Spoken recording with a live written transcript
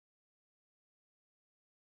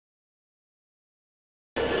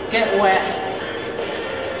Get wet.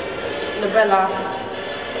 Novella.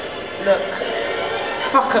 Look.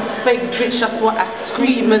 Fuck a fake bitch, that's what I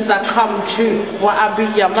scream as I come true. What I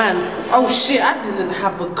beat your man. Oh shit, I didn't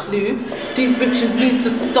have a clue. These bitches need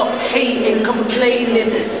to stop hating,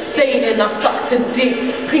 complaining, stating I sucked a dick.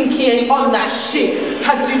 Pinky ain't on that shit.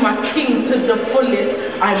 I do my thing to the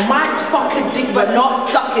fullest. I might fuck a dick but not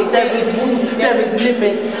suck it. There is rules, there is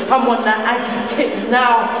limits. I'm on that Aggie tip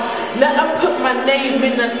now. Let her put my name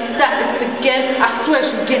in the status again. I swear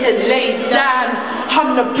she's getting laid down.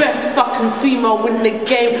 I'm the best fucking female in the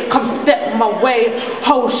game. Come step my way.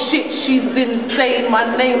 Oh shit, she's insane. My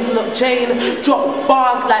name's not Jane. Drop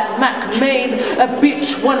bars like Mac Main. A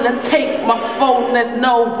bitch wanna take my phone, there's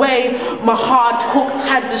no way. My hard hooks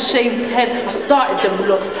had the shaved head. I started them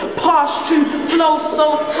looks. Pass through, flow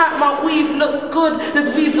so tight, my weave looks good.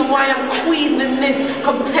 There's reason why I'm queen in this.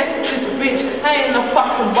 Come test this bitch. I ain't a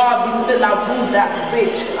fucking Barbie, still I rule that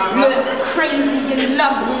bitch. Look crazy in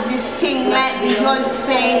love with this thing like Beyonce.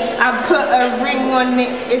 I put a ring on it,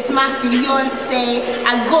 it's my fiance.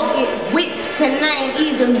 I got it whipped and I ain't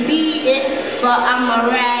even beat it, but I'ma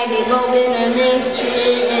ride it, go in a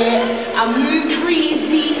mystery. I move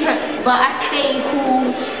breezy, but I stay cool.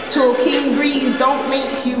 Talking breeze don't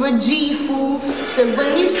make you a G fool. So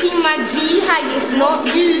when you see my G high, it's not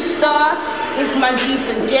you, Stah. It's my G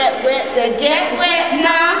for get wet, so get wet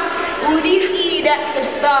now. All these E-dats have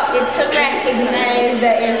started to recognize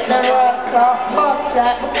that it's the Ross Clark boss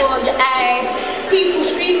right before your eyes. People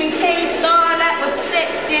screaming K-Star like we're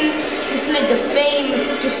sexing. This nigga fame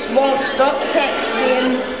just won't stop texting.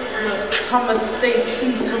 I'ma stay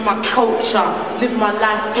true to my culture. Live my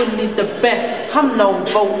life fully the best. I'm no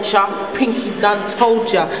vulture. Pinky done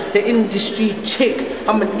told ya. The industry chick.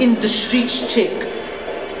 I'm an industry chick.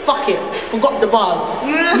 Fuck it. Forgot the bars.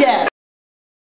 Yeah.